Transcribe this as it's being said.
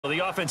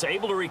The offense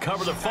able to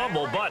recover the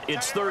fumble, but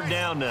it's third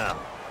down now.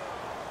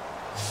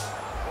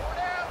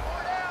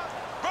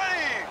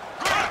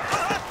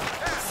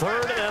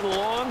 Third and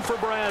long for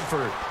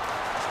Bradford.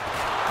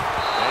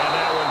 And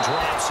that one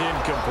drops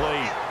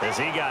incomplete as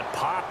he got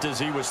popped as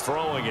he was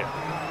throwing it.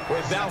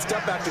 Well, he bounced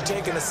up after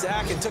taking a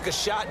sack and took a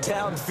shot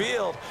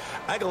downfield.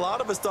 I think a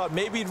lot of us thought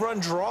maybe he'd run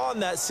draw in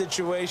that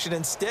situation.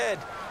 Instead,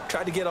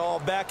 tried to get it all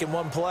back in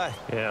one play.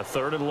 Yeah,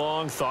 third and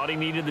long, thought he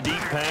needed the deep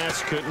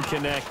pass, couldn't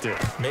connect it.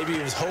 Maybe he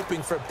was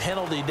hoping for a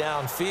penalty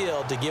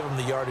downfield to give him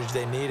the yardage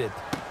they needed.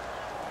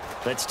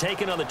 That's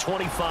taken on the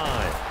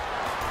 25.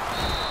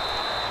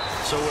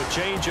 So a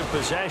change of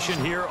possession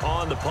here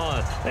on the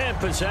punt. And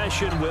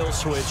possession will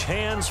switch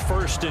hands,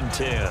 1st and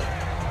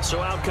 10. So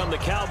out come the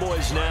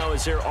Cowboys now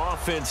as their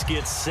offense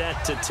gets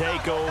set to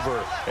take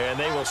over. And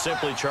they will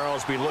simply,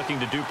 Charles, be looking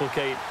to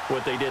duplicate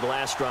what they did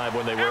last drive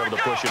when they were able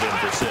to push it in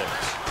for 6.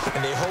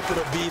 And they hope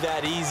it'll be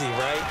that easy,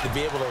 right? To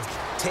be able to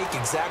take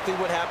exactly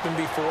what happened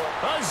before.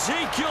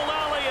 Ezekiel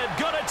Elliott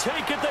gonna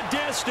take it the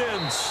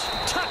distance.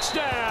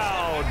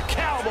 Touchdown,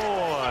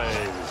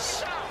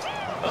 Cowboys.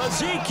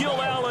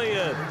 Ezekiel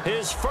Elliott,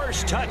 his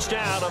first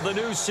touchdown of the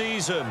new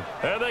season.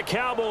 And the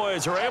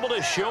Cowboys are able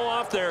to show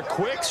off their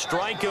quick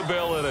strike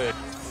ability.